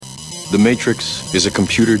The Matrix is a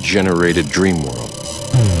computer-generated dream world,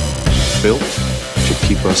 built to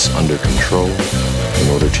keep us under control in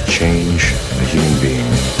order to change a human being.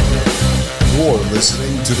 You're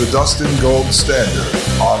listening to the Dustin Gold Standard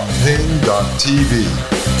on Pain.tv.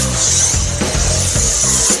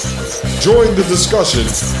 Join the discussion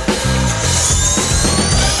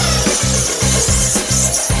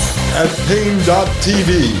at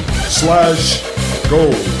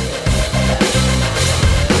Pain.tv/gold.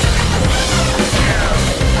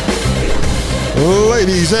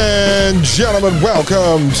 Ladies and gentlemen,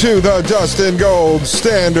 welcome to the Dustin Gold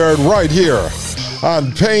Standard right here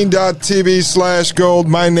on Pain.tv/gold.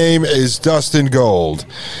 My name is Dustin Gold,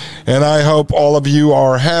 and I hope all of you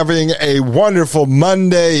are having a wonderful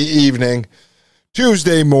Monday evening,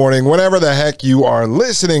 Tuesday morning, whenever the heck you are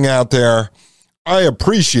listening out there. I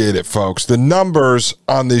appreciate it, folks. The numbers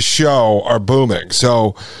on this show are booming.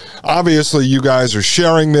 So obviously you guys are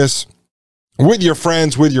sharing this with your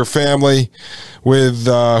friends, with your family, with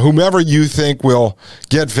whomever you think will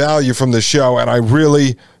get value from the show, and I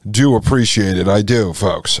really do appreciate it. I do,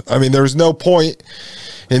 folks. I mean, there's no point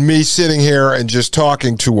in me sitting here and just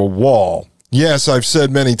talking to a wall. Yes, I've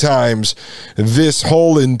said many times, this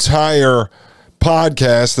whole entire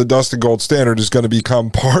podcast, the Dustin Gold Standard, is going to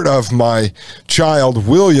become part of my child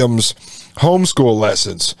William's homeschool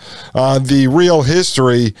lessons on the real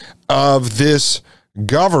history of this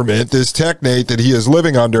government, this technate that he is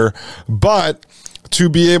living under, but to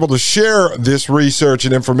be able to share this research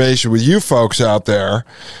and information with you folks out there.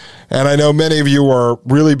 And I know many of you are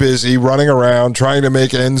really busy running around trying to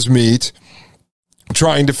make ends meet,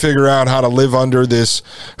 trying to figure out how to live under this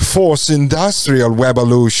fourth industrial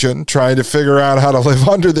revolution, trying to figure out how to live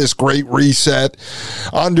under this great reset,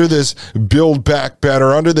 under this build back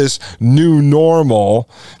better, under this new normal,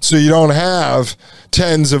 so you don't have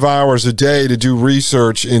tens of hours a day to do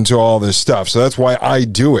research into all this stuff. So that's why I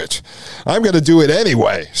do it. I'm going to do it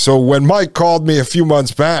anyway. So when Mike called me a few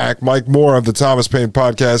months back, Mike Moore of the Thomas Paine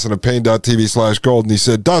Podcast and of Pain.tv/gold, and he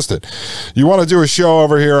said, Dustin, you want to do a show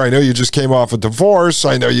over here? I know you just came off a divorce.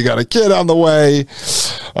 I know you got a kid on the way.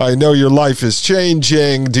 I know your life is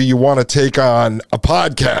changing. Do you want to take on a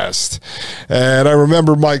podcast? And I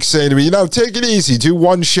remember Mike saying to me, take it easy. Do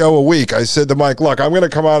one show a week. I said to Mike, look, I'm going to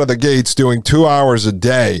come out of the gates doing 2 hours a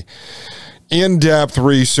day, in-depth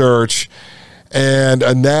research and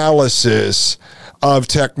analysis of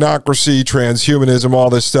technocracy, transhumanism,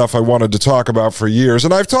 all this stuff I wanted to talk about for years.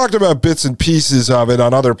 And I've talked about bits and pieces of it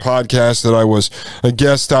on other podcasts that I was a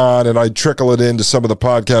guest on, and I'd trickle it into some of the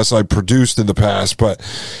podcasts I produced in the past, but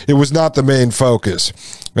it was not the main focus.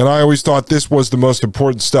 And I always thought this was the most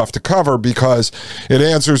important stuff to cover because it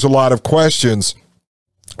answers a lot of questions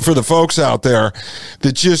for the folks out there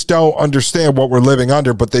that just don't understand what we're living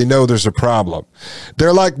under, but they know there's a problem.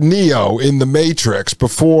 They're like Neo in the Matrix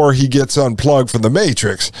before he gets unplugged from the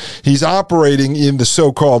Matrix. He's operating in the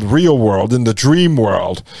so-called real world, in the dream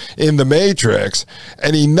world, in the Matrix,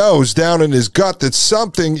 and he knows down in his gut that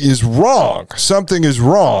something is wrong. Something is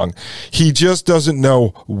wrong. He just doesn't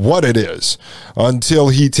know what it is until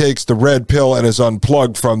he takes the red pill and is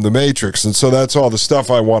unplugged from the Matrix. And so that's all the stuff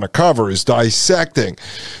I want to cover, is dissecting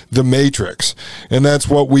the Matrix. And that's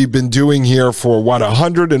what we've been doing here for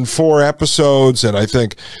 104 episodes, and I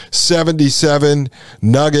think 77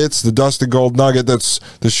 nuggets, the Dustin Gold Nugget. That's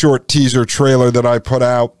the short teaser trailer that I put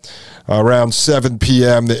out around 7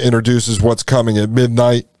 p.m. that introduces what's coming at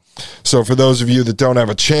midnight. So for those of you that don't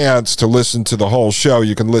have a chance to listen to the whole show,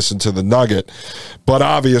 you can listen to the nugget. But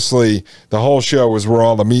obviously, the whole show is where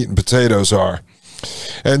all the meat and potatoes are.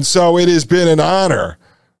 And so it has been an honor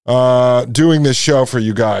doing this show for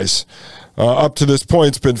you guys. Up to this point,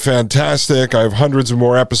 it's been fantastic. I have hundreds of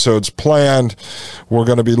more episodes planned. We're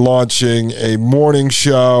going to be launching a morning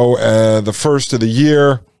show the first of the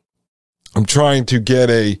year. I'm trying to get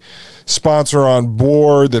a sponsor on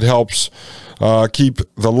board that helps keep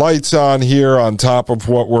the lights on here on top of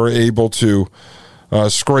what we're able to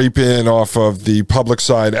scrape in off of the public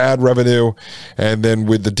side ad revenue. And then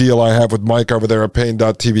with the deal I have with Mike over there at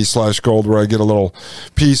Pain.tv/gold, where I get a little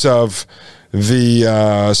piece of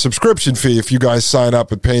the subscription fee if you guys sign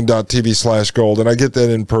up at Pain.tv/gold, and I get that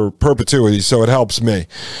in perpetuity, so it helps me.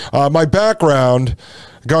 My background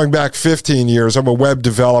going back 15 years. I'm a web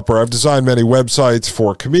developer. I've designed many websites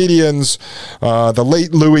for comedians. The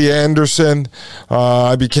late Louis Anderson.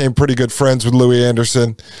 I became pretty good friends with Louis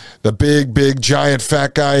Anderson, the big, giant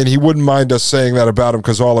fat guy, and he wouldn't mind us saying that about him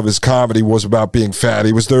because all of his comedy was about being fat.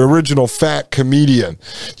 He was the original fat comedian.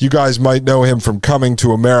 You guys might know him from Coming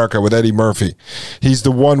to America with Eddie Murphy. He's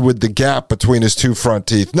the one with the gap between his two front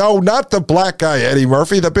teeth. No, not the black guy, Eddie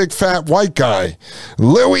Murphy, the big fat white guy.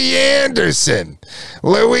 Louis Anderson.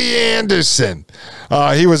 Louis Anderson.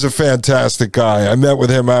 He was a fantastic guy. I met with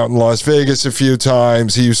him out in Las Vegas a few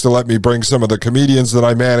times. He used to let me bring some of the comedians that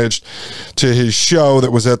I managed to his show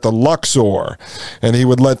that was at the Luxor, and he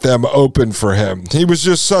would let them open for him. He was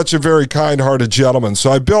just such a very kind-hearted gentleman.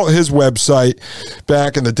 So I built his website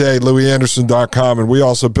back in the day, louisanderson.com, and we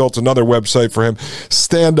also built another website for him,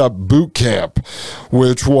 Stand Up Boot Camp,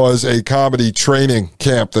 which was a comedy training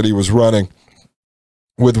camp that he was running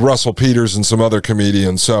with Russell Peters and some other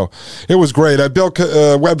comedians. So it was great. I built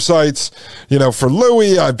websites, for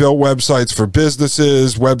Louis. I built websites for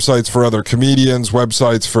businesses, websites for other comedians,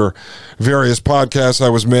 websites for various podcasts I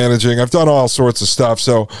was managing. I've done all sorts of stuff.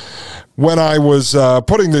 So when I was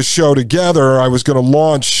putting this show together, I was going to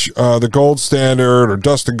launch the Gold Standard or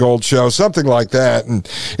Dustin Gold Show, something like that. And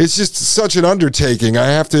it's just such an undertaking. I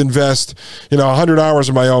have to invest, 100 hours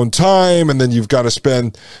of my own time, and then you've got to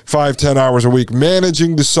spend 5-10 hours a week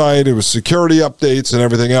managing the site. It was security updates and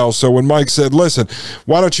everything else. So when Mike said, listen,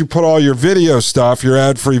 why don't you put all your video stuff, your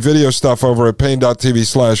ad-free video stuff over at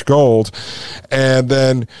pain.tv/gold, and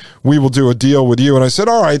then we will do a deal with you. And I said,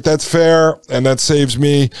 all right, that's fair, and that saves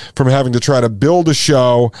me from having to try to build a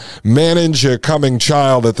show, manage a coming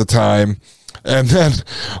child at the time, and then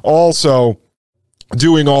also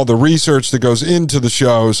doing all the research that goes into the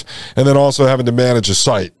shows, and then also having to manage a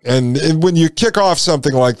site. And when you kick off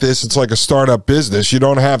something like this, it's like a startup business. You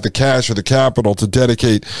don't have the cash or the capital to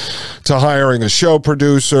dedicate to hiring a show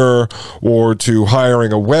producer or to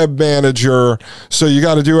hiring a web manager. So you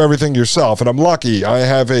got to do everything yourself. And I'm lucky. I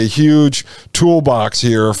have a huge toolbox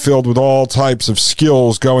here filled with all types of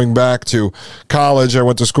skills going back to college. I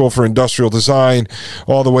went to school for industrial design,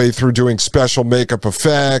 all the way through doing special makeup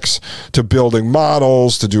effects to building models,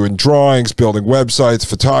 to doing drawings, building websites,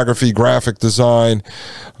 photography, graphic design,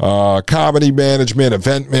 comedy management,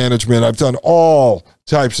 event management. I've done all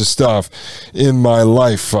types of stuff in my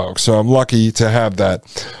life, folks. So I'm lucky to have that.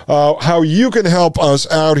 How you can help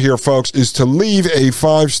us out here, folks, is to leave a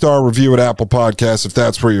 5-star review at Apple Podcasts if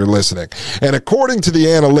that's where you're listening. And according to the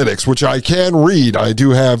analytics, which I can read, I do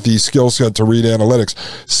have the skill set to read analytics,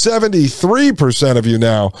 73% of you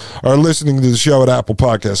now are listening to the show at Apple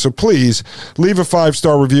Podcasts. So please leave a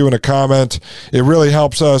 5-star review and a comment. It really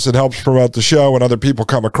helps us. It helps promote the show. When other people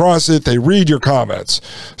come across it, they read your comments.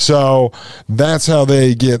 So that's how they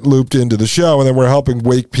get looped into the show, and then we're helping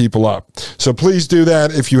wake people up. So please do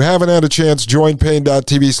that. If you haven't had a chance, join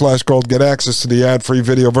pain.tv/gold. Get access to the ad-free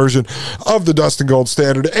video version of the Dustin Gold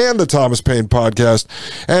Standard and the Thomas Paine podcast,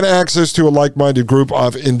 and access to a like-minded group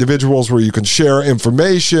of individuals where you can share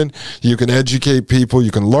information, you can educate people,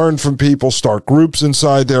 you can learn from people, start groups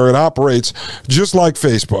inside there. It operates just like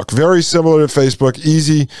Facebook. Very similar to Facebook,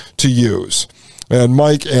 easy to use. And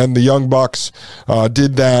Mike and the Young Bucks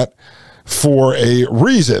did that for a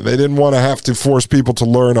reason. They didn't want to have to force people to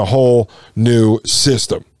learn a whole new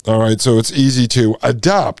system. All right, so it's easy to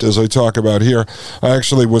adopt, as I talk about here. I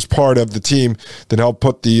actually was part of the team that helped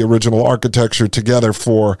put the original architecture together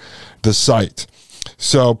for the site.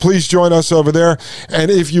 So please join us over there. And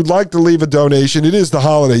if you'd like to leave a donation, it is the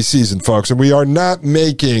holiday season, folks, and we are not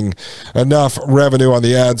making enough revenue on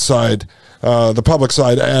the ad side, the public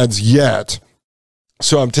side ads yet.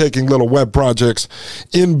 So I'm taking little web projects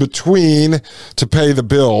in between to pay the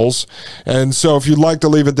bills. And so if you'd like to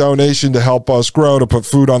leave a donation to help us grow, to put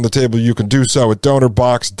food on the table, you can do so at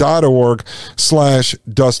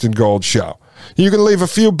donorbox.org/Dustin Gold Show. You can leave a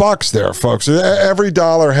few bucks there, folks. Every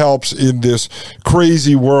dollar helps in this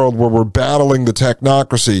crazy world where we're battling the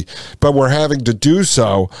technocracy, but we're having to do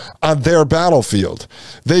so on their battlefield.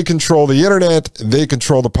 They control the internet. They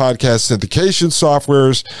control the podcast syndication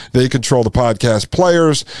softwares. They control the podcast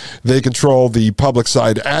players. They control the public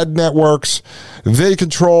side ad networks. They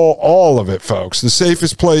control all of it, folks. The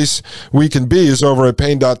safest place we can be is over at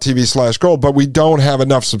pain.tv/gold, but we don't have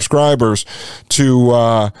enough subscribers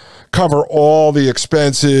to cover all the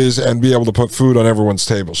expenses and be able to put food on everyone's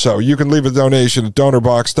table. So you can leave a donation at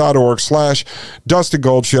donorbox.org/Dustin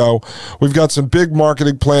Gold Show. We've got some big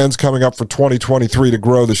marketing plans coming up for 2023 to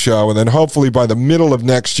grow the show. And then hopefully by the middle of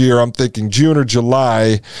next year, I'm thinking June or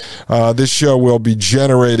July, this show will be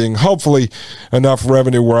generating hopefully enough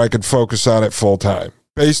revenue where I can focus on it full time.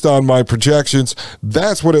 based on my projections,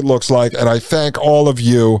 that's what it looks like. And I thank all of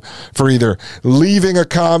you for either leaving a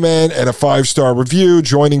comment and a 5-star review,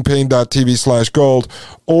 joining pain.tv/gold,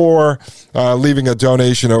 or leaving a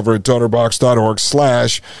donation over at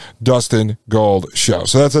donorbox.org/Dustin Gold Show.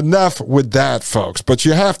 So that's enough with that, folks. But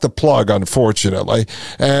you have to plug, unfortunately.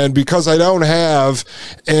 And because I don't have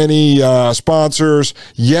any sponsors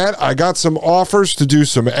yet, I got some offers to do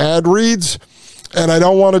some ad reads, and I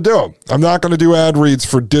don't want to do them. I'm not going to do ad reads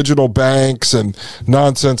for digital banks and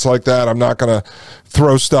nonsense like that. I'm not going to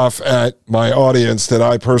throw stuff at my audience that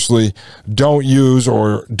I personally don't use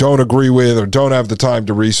or don't agree with or don't have the time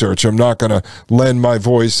to research. I'm not going to lend my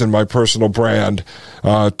voice and my personal brand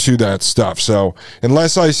to that stuff. So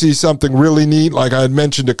unless I see something really neat, like I had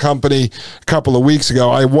mentioned a company a couple of weeks ago,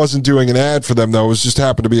 I wasn't doing an ad for them, though. It was just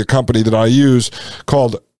happened to be a company that I use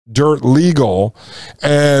called Dirt Legal,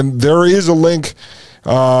 and there is a link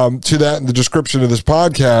to that in the description of this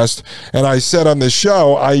podcast. And I said on this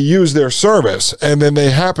show, I use their service, and then they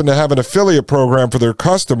happen to have an affiliate program for their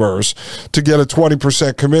customers to get a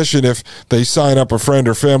 20% commission if they sign up a friend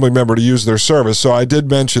or family member to use their service. So I did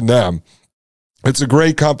mention them. It's a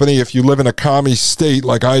great company if you live in a commie state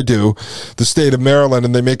like I do, the state of Maryland,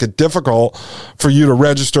 and they make it difficult for you to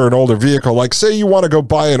register an older vehicle. Like, say you want to go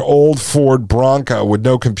buy an old Ford Bronco with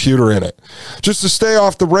no computer in it, just to stay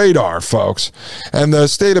off the radar, folks. And the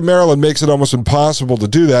state of Maryland makes it almost impossible to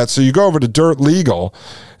do that. So you go over to Dirt Legal,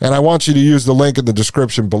 and I want you to use the link in the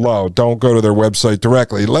description below. Don't go to their website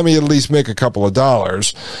directly. Let me at least make a couple of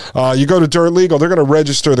dollars. You go to Dirt Legal, they're going to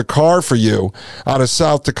register the car for you out of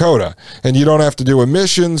South Dakota. And you don't have to do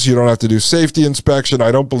emissions. You don't have to do safety inspection.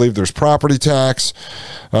 I don't believe there's property tax.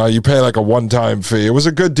 You pay like a one-time fee. It was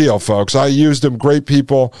a good deal, folks. I used them. Great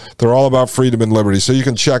people. They're all about freedom and liberty. So you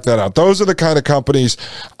can check that out. Those are the kind of companies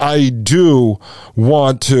I do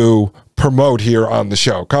want to promote here on the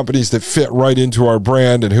show. Companies that fit right into our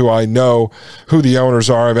brand and who I know who the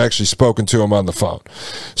owners are. I've actually spoken to them on the phone.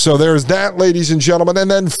 So there's that, ladies and gentlemen.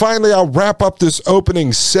 And then finally, I'll wrap up this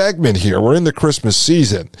opening segment here. We're in the Christmas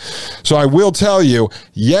season. So I will tell you,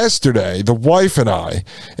 yesterday, the wife and I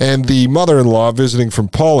and the mother-in-law visiting from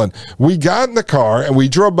Poland, we got in the car and we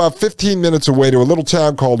drove about 15 minutes away to a little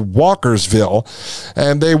town called Walkersville,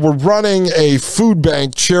 and they were running a food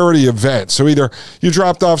bank charity event. So either you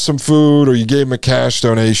dropped off some food or you gave them a cash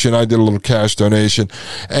donation. I did a little cash donation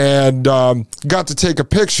and got to take a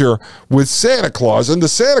picture with Santa Claus. And the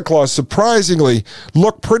Santa Claus surprisingly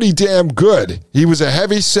looked pretty damn good. He was a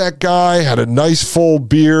heavy-set guy, had a nice full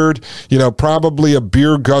beard, probably a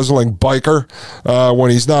beer-guzzling biker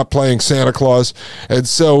when he's not playing Santa Claus. And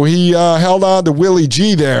so he held on to Willie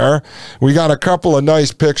G there. We got a couple of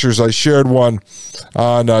nice pictures. I shared one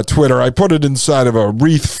on Twitter. I put it inside of a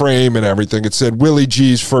wreath frame and everything. It said Willie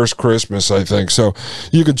G's First Christmas, I think. So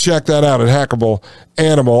you can check that out at Hackable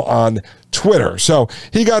Animal on Twitter. So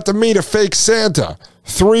he got to meet a fake Santa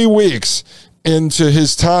 3 weeks into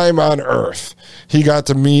his time on Earth. He got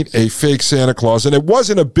to meet a fake Santa Claus, and it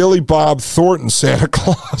wasn't a Billy Bob Thornton Santa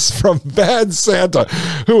Claus from Bad Santa,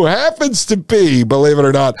 who happens to be, believe it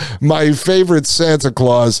or not, my favorite Santa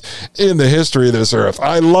Claus in the history of this earth.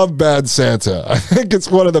 I love Bad Santa. I think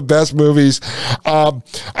it's one of the best movies. I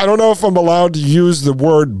don't know if I'm allowed to use the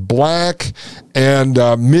word black and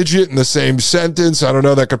midget in the same sentence. I don't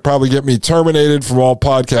know. That could probably get me terminated from all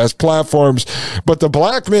podcast platforms. But the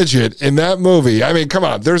black midget in that movie, I mean, come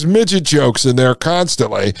on, there's midget jokes in there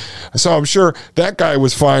constantly. So I'm sure that guy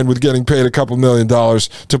was fine with getting paid a couple $1 million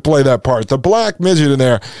to play that part. The black midget in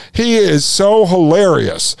there, he is so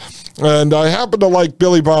hilarious. And I happen to like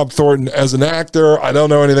Billy Bob Thornton as an actor. I don't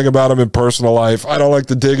know anything about him in personal life. I don't like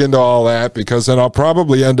to dig into all that because then I'll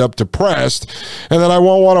probably end up depressed and then I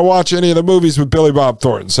won't want to watch any of the movies with Billy Bob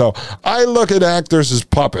Thornton. So I look at actors as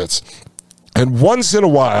puppets. And once in a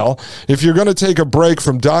while, if you're going to take a break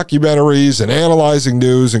from documentaries and analyzing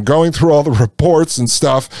news and going through all the reports and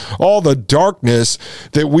stuff, all the darkness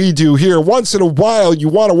that we do here, once in a while you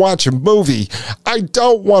want to watch a movie. I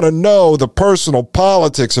don't want to know the personal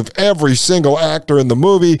politics of every single actor in the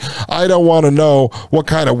movie. I don't want to know what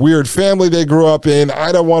kind of weird family they grew up in.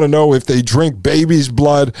 I don't want to know if they drink baby's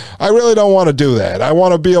blood. I really don't want to do that. I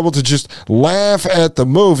want to be able to just laugh at the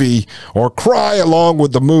movie or cry along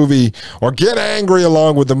with the movie or get angry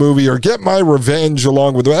along with the movie or get my revenge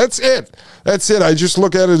along with it. That's it. That's it. I just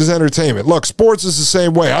look at it as entertainment. Look, sports is the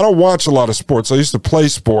same way. I don't watch a lot of sports. I used to play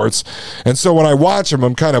sports. And so when I watch them,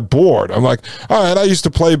 I'm kind of bored. I'm like, all right, I used to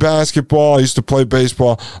play basketball. I used to play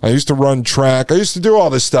baseball. I used to run track. I used to do all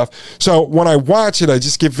this stuff. So when I watch it, I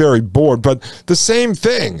just get very bored. But the same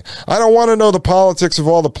thing. I don't want to know the politics of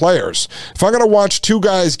all the players. If I'm going to watch two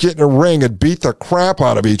guys get in a ring and beat the crap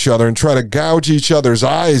out of each other and try to gouge each other's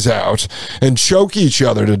eyes out and choke each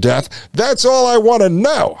other to death, that's all I want to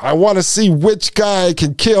know. I want to see which guy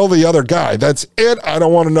can kill the other guy. That's it. I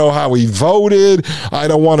don't want to know how he voted. I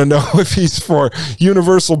don't want to know if he's for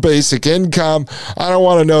universal basic income. I don't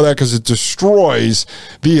want to know that because it destroys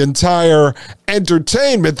the entire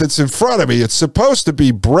entertainment that's in front of me. It's supposed to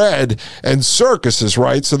be bread and circuses,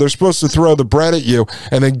 right? So they're supposed to throw the bread at you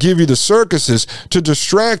and then give you the circuses to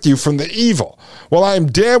distract you from the evil. Well, I'm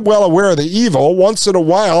damn well aware of the evil. Once in a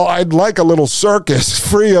while, I'd like a little circus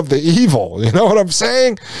free of the evil. You know what I'm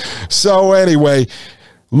saying? So anyway,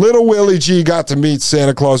 little Willie G got to meet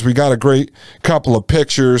Santa Claus. We got a great couple of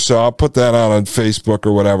pictures, so I'll put that out on Facebook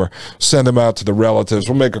or whatever. Send them out to the relatives.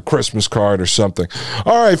 We'll make a Christmas card or something.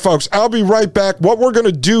 All right, folks, I'll be right back. What we're going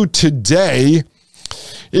to do today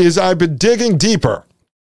is I've been digging deeper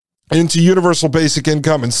into universal basic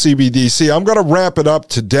income and CBDC. I'm going to wrap it up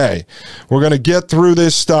today. We're going to get through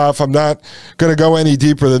this stuff. I'm not going to go any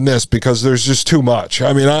deeper than this because there's just too much.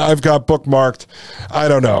 I mean, I've got bookmarked, I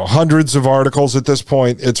don't know, hundreds of articles at this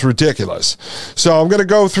point. It's ridiculous. So I'm going to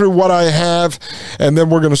go through what I have, and then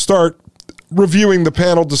we're going to start reviewing the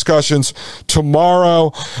panel discussions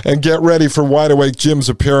tomorrow and get ready for Wide Awake Jim's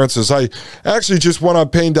appearances. I actually just went on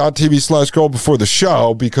pain.tv/gold before the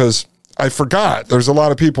show because I forgot. There's a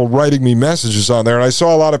lot of people writing me messages on there, and I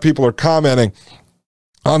saw a lot of people are commenting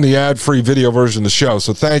on the ad-free video version of the show,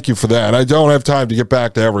 so thank you for that. I don't have time to get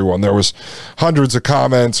back to everyone. There was hundreds of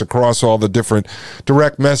comments across all the different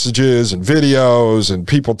direct messages and videos and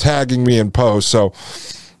people tagging me in posts, so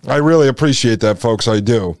I really appreciate that, folks. I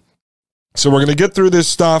do. So we're going to get through this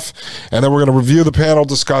stuff, and then we're going to review the panel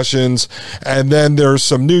discussions, and then there's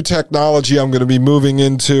some new technology I'm going to be moving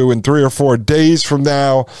into in 3 or 4 days from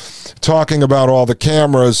now, talking about all the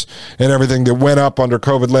cameras and everything that went up under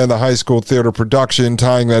COVID land, the high school theater production,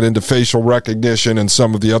 tying that into facial recognition and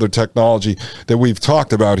some of the other technology that we've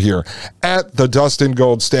talked about here at the Dustin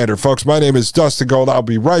Gold Standard. Folks, my name is Dustin Gold. I'll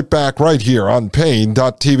be right back right here on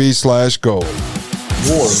pain.tv/gold.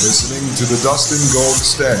 You're listening to the Dustin Gold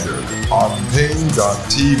Standard on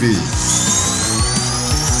pain.tv.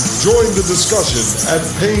 Join the discussion at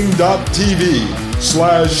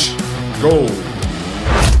pain.tv/gold.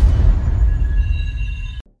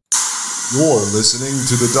 You're listening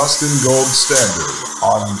to the Dustin Gold Standard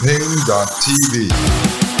on pain.tv.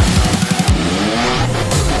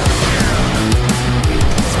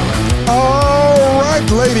 All right,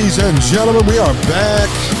 ladies and gentlemen, we are back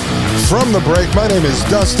from the break. My name is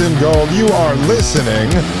Dustin Gold. You are listening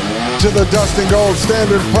to the Dustin Gold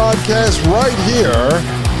Standard podcast right here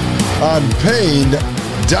on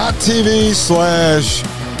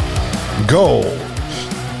pain.tv/gold.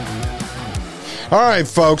 All right,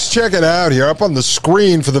 folks, check it out here. Up on the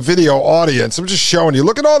screen for the video audience, I'm just showing you.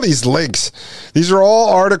 Look at all these links. These are all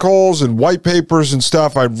articles and white papers and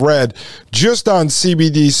stuff I've read just on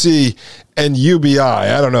CBDC and UBI.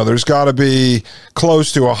 I don't know. There's got to be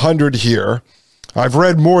close to 100 here. I've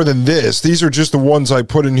read more than this. These are just the ones I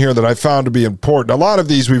put in here that I found to be important. A lot of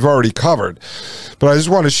these we've already covered, but I just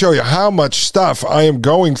want to show you how much stuff I am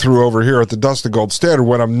going through over here at the Dustin Gold Standard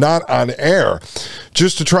when I'm not on air,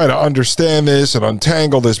 just to try to understand this and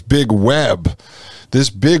untangle this big web. This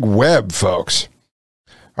big web, folks.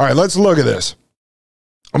 All right, let's look at this.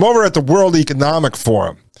 I'm over at the World Economic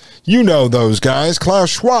Forum. You know those guys,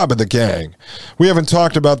 Klaus Schwab and the gang. We haven't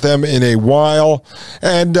talked about them in a while.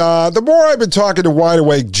 And the more I've been talking to Wide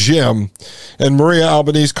Awake Jim and Maria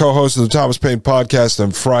Albanese, co-host of the Thomas Paine podcast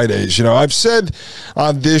on Fridays, you know, I've said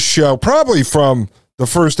on this show, probably from the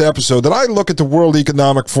first episode, that I look at the World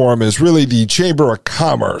Economic Forum as really the Chamber of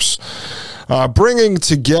Commerce, bringing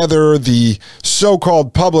together the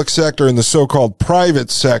so-called public sector and the so-called private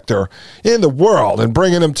sector in the world and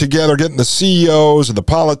bringing them together, getting the CEOs and the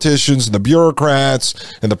politicians and the bureaucrats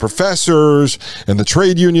and the professors and the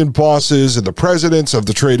trade union bosses and the presidents of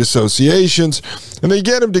the trade associations, and they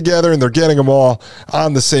get them together and they're getting them all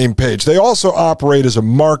on the same page. They also operate as a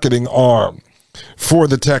marketing arm for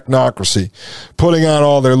the technocracy, putting out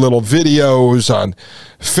all their little videos on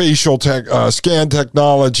facial scan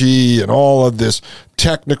technology and all of this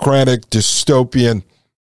technocratic dystopian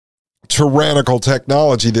tyrannical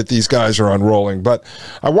technology that these guys are unrolling. But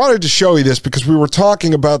I wanted to show you this because we were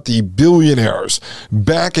talking about the billionaires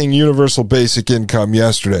backing universal basic income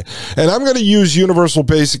yesterday. And I'm going to use universal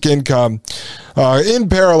basic income in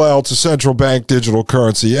parallel to central bank digital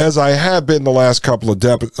currency, as I have been the last couple of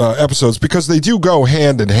episodes, because they do go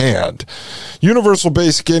hand in hand. Universal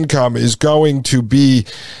basic income is going to be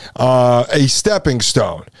a stepping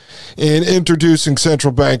stone in introducing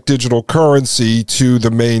central bank digital currency to the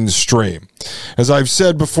mainstream. As I've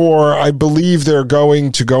said before, I believe they're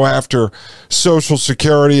going to go after Social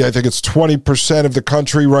Security. I think it's 20% of the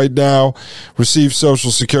country right now receives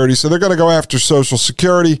Social Security. So they're going to go after Social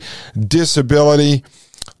Security, disability.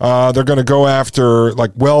 They're going to go after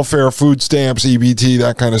like welfare, food stamps, EBT,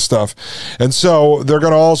 that kind of stuff. And so they're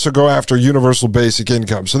going to also go after universal basic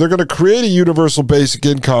income. So they're going to create a universal basic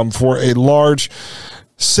income for a large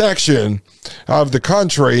section of the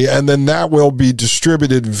country, and then that will be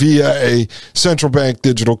distributed via a central bank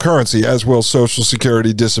digital currency, as will Social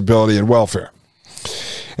Security, disability, and welfare.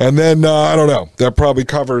 And then, I don't know, that probably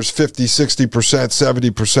covers 50, 60%,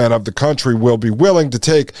 70% of the country will be willing to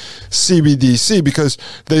take CBDC because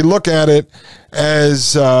they look at it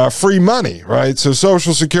as free money, right? So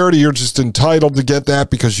Social Security, you're just entitled to get that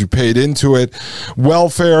because you paid into it.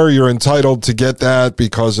 Welfare, you're entitled to get that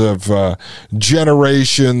because of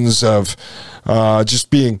generations of just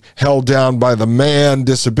being held down by the man.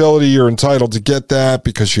 Disability, you're entitled to get that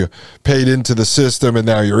because you paid into the system and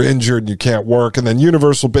now you're injured and you can't work. And then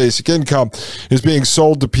universal basic income is being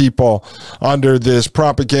sold to people under this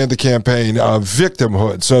propaganda campaign of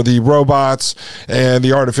victimhood. So the robots and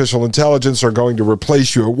the artificial intelligence are going to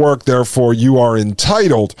replace you at work. Therefore, you are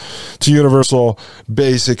entitled to universal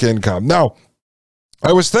basic income. Now,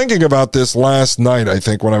 I was thinking about this last night, I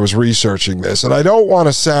think, when I was researching this, and I don't want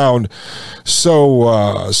to sound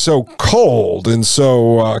so cold and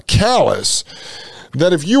so callous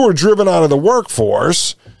that if you were driven out of the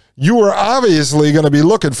workforce, you were obviously going to be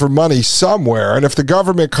looking for money somewhere. And if the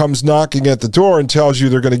government comes knocking at the door and tells you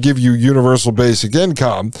they're going to give you universal basic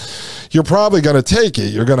income, you're probably going to take it.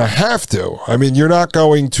 You're going to have to. I mean, you're not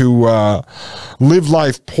going to live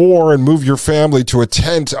life poor and move your family to a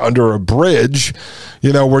tent under a bridge,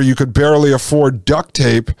 you know, where you could barely afford duct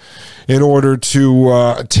tape in order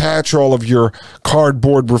to attach all of your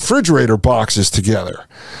cardboard refrigerator boxes together.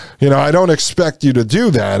 You know, I don't expect you to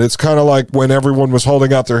do that. It's kind of like when everyone was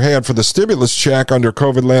holding out their hand for the stimulus check under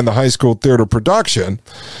COVID land, the high school theater production,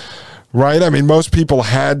 right? I mean, most people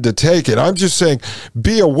had to take it. I'm just saying,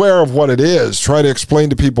 be aware of what it is. Try to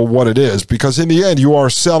explain to people what it is, because in the end, you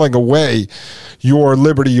are selling away your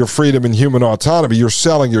liberty, your freedom, and human autonomy. You're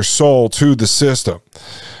selling your soul to the system.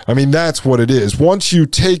 I mean, that's what it is. Once you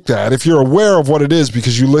take that, if you're aware of what it is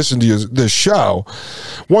because you listen to this show,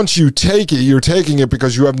 once you take it, you're taking it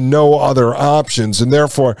because you have no other options, and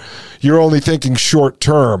therefore you're only thinking short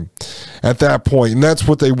term at that point. And that's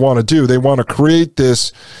what they want to do. They want to create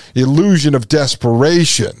this illusion of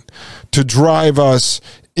desperation to drive us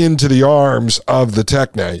into the arms of the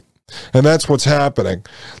technate. And that's what's happening.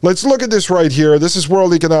 Let's look at this right here. This is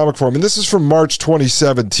World Economic Forum, and this is from March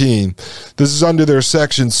 2017. This is under their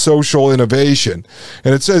section Social Innovation.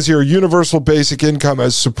 And it says here, universal basic income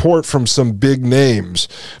has support from some big names.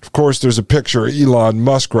 Of course, there's a picture of Elon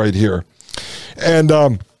Musk right here. And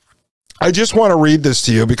I just want to read this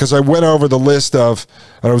to you because I went over the list of,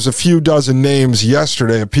 and it was a few dozen names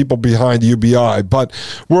yesterday of people behind UBI, but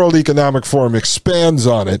World Economic Forum expands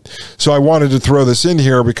on it. So I wanted to throw this in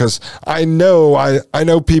here because I know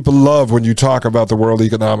people love when you talk about the World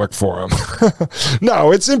Economic Forum.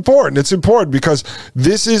 No, it's important. It's important because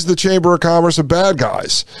this is the Chamber of Commerce of bad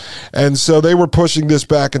guys. And so they were pushing this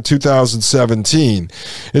back in 2017.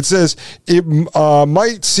 It says, it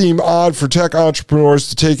might seem odd for tech entrepreneurs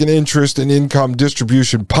to take an interest in income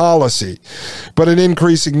distribution policy, but an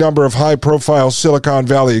increasing number of high-profile Silicon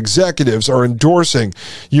Valley executives are endorsing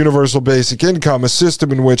universal basic income, a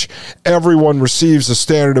system in which everyone receives a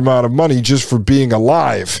standard amount of money just for being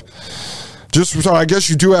alive. So I guess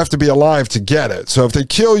you do have to be alive to get it. So if they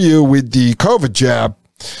kill you with the COVID jab,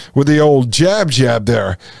 with the old jab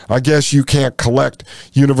there, I guess you can't collect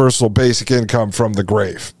universal basic income from the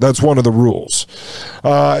grave. That's one of the rules.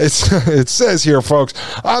 It says here, folks,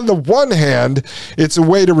 on the one hand, it's a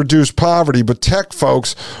way to reduce poverty, but tech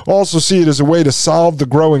folks also see it as a way to solve the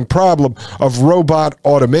growing problem of robot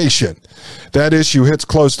automation. That issue hits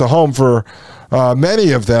close to home for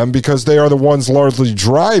many of them, because they are the ones largely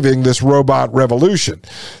driving this robot revolution.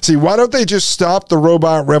 See, why don't they just stop the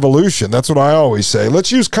robot revolution? That's what I always say.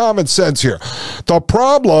 Let's use common sense here. The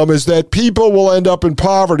problem is that people will end up in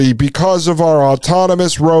poverty because of our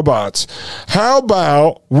autonomous robots. How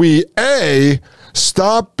about we, A,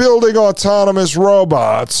 stop building autonomous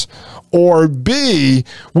robots, or B,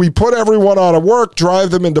 we put everyone out of work,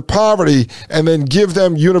 drive them into poverty, and then give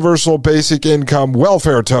them universal basic income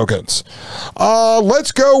welfare tokens?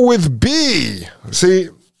 Let's go with B. See,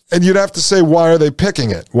 and you'd have to say, why are they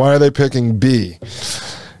picking it? Why are they picking B?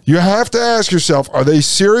 You have to ask yourself, are they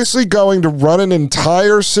seriously going to run an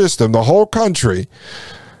entire system, the whole country,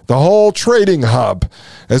 the whole trading hub,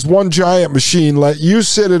 as one giant machine, let you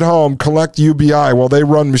sit at home, collect UBI while they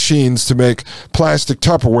run machines to make plastic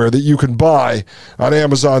Tupperware that you can buy on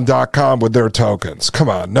Amazon.com with their tokens? Come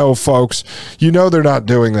on, no, folks. You know they're not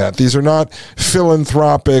doing that. These are not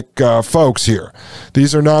philanthropic folks here.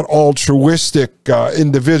 These are not altruistic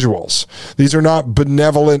individuals. These are not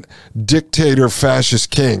benevolent dictator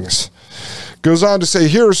fascist kings. Goes on to say,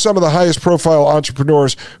 here are some of the highest profile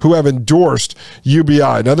entrepreneurs who have endorsed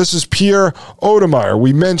UBI. Now, this is Pierre Odemeyer.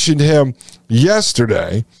 We mentioned him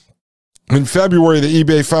yesterday. In February, the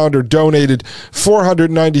eBay founder donated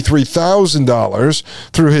 $493,000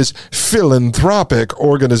 through his philanthropic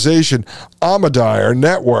organization, Amadire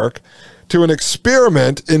Network, to an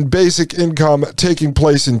experiment in basic income taking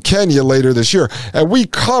place in Kenya later this year. And we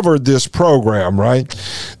covered this program, right?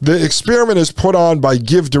 The experiment is put on by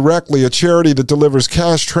Give Directly, a charity that delivers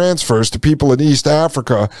cash transfers to people in East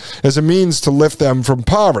Africa as a means to lift them from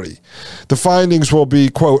poverty. The findings will be,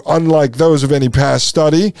 quote, unlike those of any past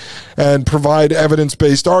study, and provide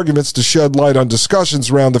evidence-based arguments to shed light on discussions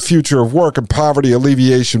around the future of work and poverty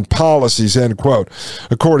alleviation policies, end quote,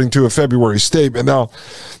 according to a February statement. Now,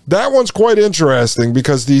 that one's quite interesting,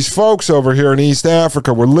 because these folks over here in East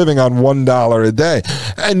Africa were living on $1 a day,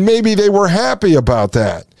 and maybe they were happy about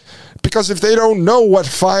that. Because if they don't know what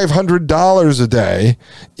 $500 a day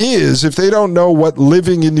is, if they don't know what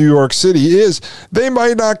living in New York City is, they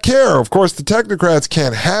might not care. Of course, the technocrats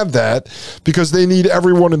can't have that, because they need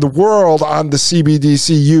everyone in the world on the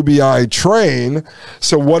CBDC UBI train.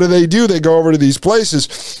 So what do? They go over to these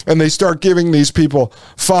places and they start giving these people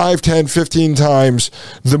 5, 10, 15 times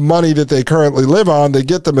the money that they currently live on. They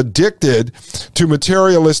get them addicted to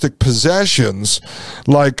materialistic possessions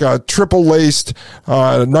like triple-laced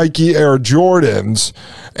Nike Air Jordans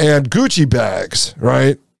and Gucci bags,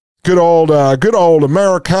 right? Good old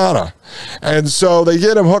Americana. And so they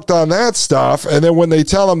get them hooked on that stuff, and then when they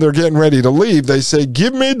tell them they're getting ready to leave, they say,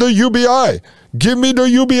 give me the UBI. Give me the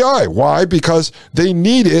UBI. Why? Because they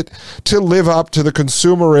need it to live up to the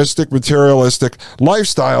consumeristic, materialistic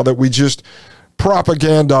lifestyle that we just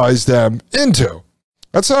propagandize them into.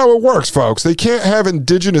 That's how it works, folks. They can't have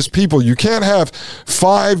indigenous people. You can't have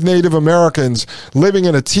 5 Native Americans living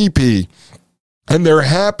in a teepee, and they're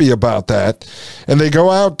happy about that. And they go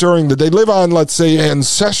out they live on, let's say,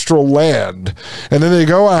 ancestral land. And then they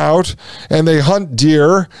go out and they hunt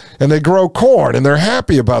deer and they grow corn, and they're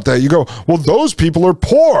happy about that. You go, well, those people are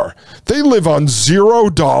poor. They live on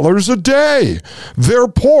 $0 a day. They're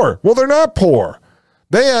poor. Well, they're not poor.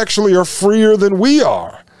 They actually are freer than we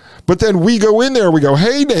are. But then we go in there, we go,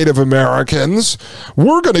 hey, Native Americans,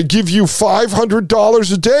 we're going to give you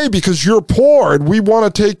 $500 a day because you're poor and we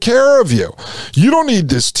want to take care of you. You don't need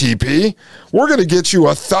this teepee. We're going to get you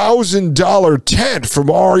 $1,000 tent from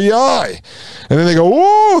REI. And then they go,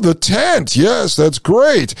 oh, the tent. Yes, that's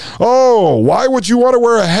great. Oh, why would you want to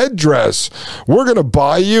wear a headdress? We're going to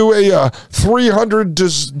buy you a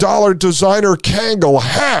 $300 designer Kangol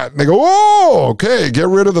hat. And they go, oh, okay, get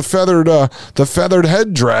rid of the feathered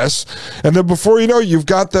headdress. And then before you know, you've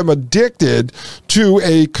got them addicted to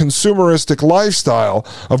a consumeristic lifestyle,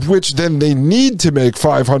 of which then they need to make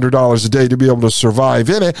 $500 a day to be able to survive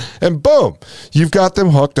in it. And boom, you've got them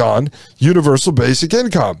hooked on universal basic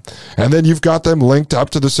income. And then you've got them linked up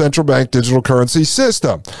to the central bank digital currency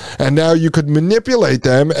system. And now you could manipulate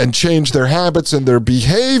them and change their habits and their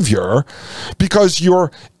behavior, because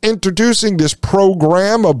you're introducing this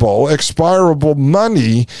programmable, expirable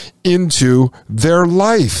money into their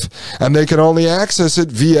life. And they can only access it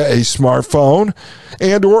via a smartphone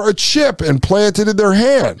and or a chip implanted in their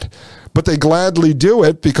hand. But they gladly do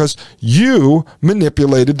it because you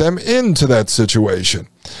manipulated them into that situation.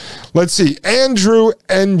 Let's see. Andrew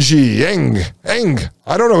Ng.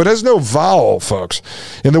 I don't know. It has no vowel, folks.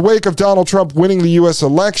 In the wake of Donald Trump winning the U.S.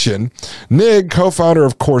 election, Nig, co-founder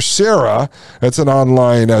of Coursera, that's an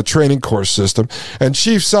online training course system, and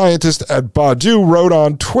chief scientist at Baidu, wrote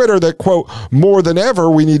on Twitter that, quote, more than ever,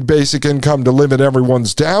 we need basic income to limit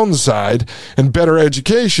everyone's downside and better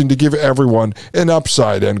education to give everyone an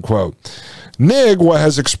upside, end quote. Nig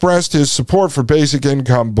has expressed his support for basic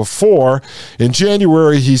income before. In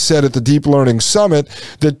January, he said at the Deep Learning Summit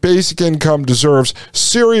that basic income deserves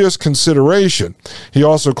serious consideration. He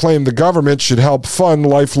also claimed the government should help fund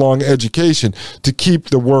lifelong education to keep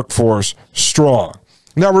the workforce strong.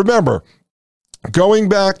 Now remember, going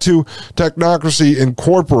back to Technocracy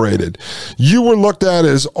Incorporated, you were looked at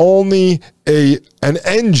as only an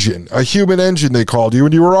engine, a human engine they called you,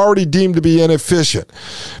 and you were already deemed to be inefficient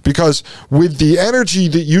because with the energy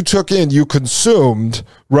that you took in, you consumed,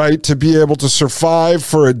 right, to be able to survive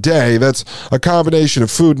for a day, that's a combination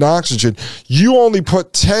of food and oxygen, you only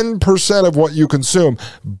put 10% of what you consume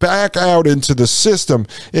back out into the system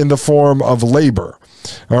in the form of labor.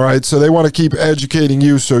 All right, so they want to keep educating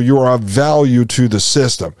you so you are of value to the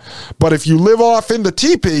system. But if you live off in the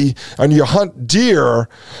teepee and you hunt deer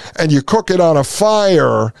and you cook it on a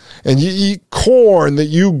fire and you eat corn that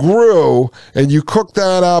you grew and you cook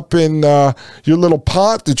that up in your little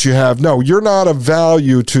pot that you have, no, you're not of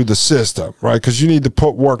value to the system, right? Because you need to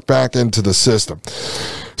put work back into the system.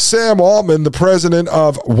 Sam Altman, the president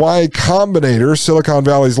of Y Combinator, Silicon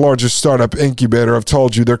Valley's largest startup incubator, I've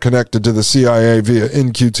told you they're connected to the CIA via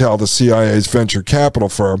In-Q-Tel, the CIA's venture capital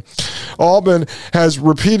firm. Altman has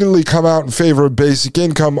repeatedly come out in favor of basic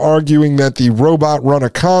income, arguing that the robot-run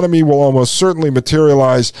economy will almost certainly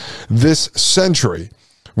materialize this century.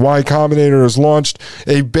 Y Combinator has launched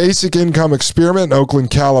a basic income experiment in Oakland,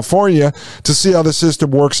 California, to see how the system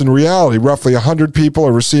works in reality. Roughly 100 people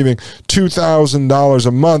are receiving $2,000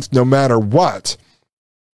 a month no matter what.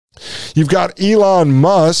 You've got Elon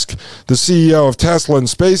Musk, the CEO of Tesla and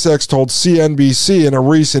SpaceX, told CNBC in a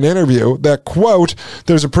recent interview that, quote,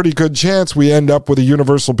 there's a pretty good chance we end up with a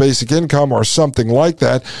universal basic income or something like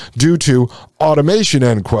that due to automation,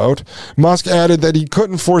 end quote. Musk added that he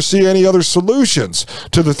couldn't foresee any other solutions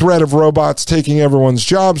to the threat of robots taking everyone's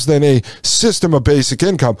jobs than a system of basic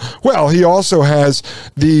income. Well, he also has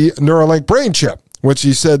the Neuralink brain chip, which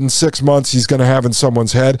he said in 6 months he's going to have in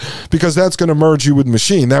someone's head, because that's going to merge you with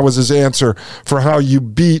machine. That was his answer for how you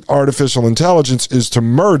beat artificial intelligence, is to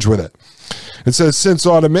merge with it. It says since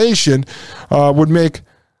automation would make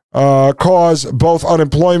cause both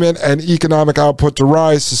unemployment and economic output to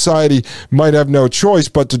rise, society might have no choice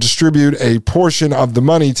but to distribute a portion of the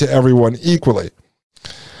money to everyone equally.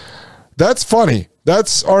 That's funny.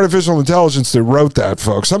 That's artificial intelligence that wrote that,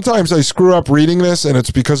 folks. Sometimes I screw up reading this, and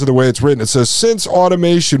it's because of the way it's written. It says, since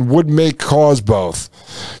automation would make cause both.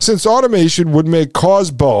 Since automation would make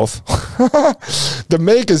cause both, the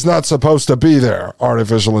make is not supposed to be there,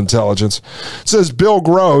 artificial intelligence. It says Bill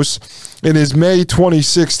Gross, in his May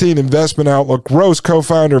 2016 investment outlook, Gross,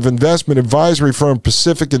 co-founder of investment advisory firm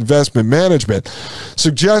Pacific Investment Management,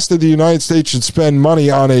 suggested the United States should spend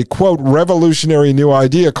money on a, quote, revolutionary new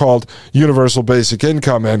idea called universal basic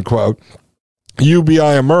income, end quote.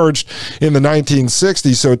 UBI emerged in the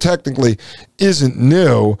 1960s, so it technically isn't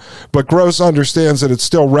new, but Gross understands that it's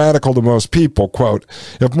still radical to most people. Quote,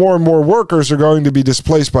 if more and more workers are going to be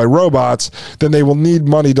displaced by robots, then they will need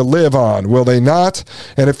money to live on, will they not?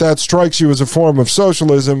 And if that strikes you as a form of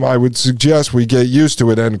socialism, I would suggest we get used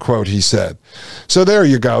to it, end quote, he said. So there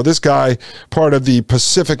you go. This guy, part of the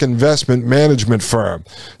Pacific Investment Management firm,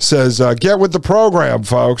 says, get with the program,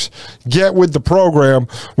 folks. Get with the program.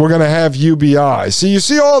 We're going to have UBI. See, you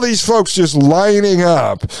see all these folks just lining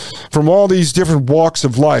up from all these different walks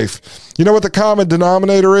of life. You know what the common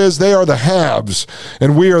denominator is? They are the haves,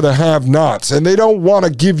 and we are the have-nots. And they don't want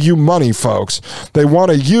to give you money, folks. They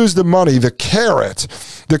want to use the money, the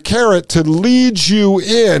carrot to lead you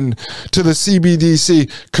in to the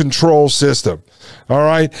CBDC control system. All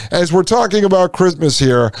right. As we're talking about Christmas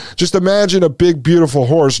here, just imagine a big, beautiful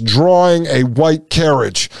horse drawing a white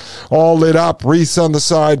carriage, all lit up, wreaths on the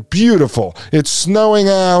side. Beautiful. It's snowing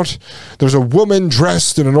out. There's a woman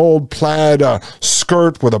dressed in an old plaid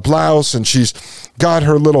skirt with a blouse, and she's got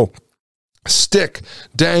her little stick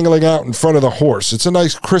dangling out in front of the horse. It's a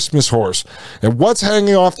nice Christmas horse. And what's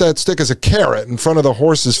hanging off that stick is a carrot in front of the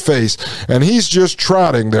horse's face, and he's just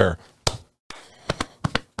trotting there.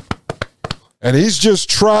 And he's just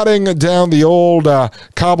trotting down the old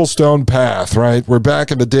cobblestone path, right? We're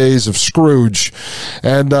back in the days of Scrooge.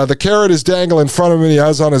 And the carrot is dangling in front of him, and he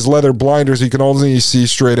has on his leather blinders. He can only see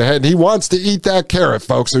straight ahead. And he wants to eat that carrot,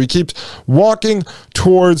 folks. So he keeps walking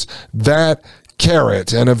towards that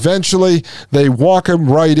carrot. And eventually, they walk him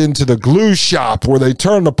right into the glue shop where they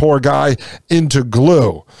turn the poor guy into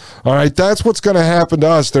glue. All right, that's what's going to happen to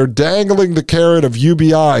us. They're dangling the carrot of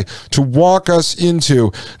UBI to walk us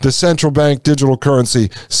into the central bank digital currency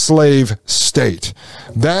slave state.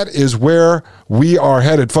 That is where we are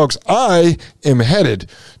headed. Folks, I am headed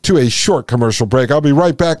to a short commercial break. I'll be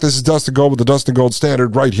right back. This is Dustin Gold with the Dustin Gold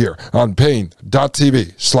Standard right here on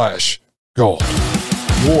Pain.tv/gold.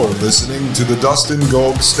 You're listening to the Dustin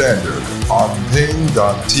Gold Standard on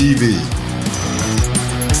Pain.tv.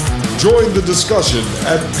 Join the discussion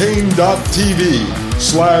at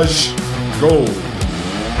Pain.tv/gold.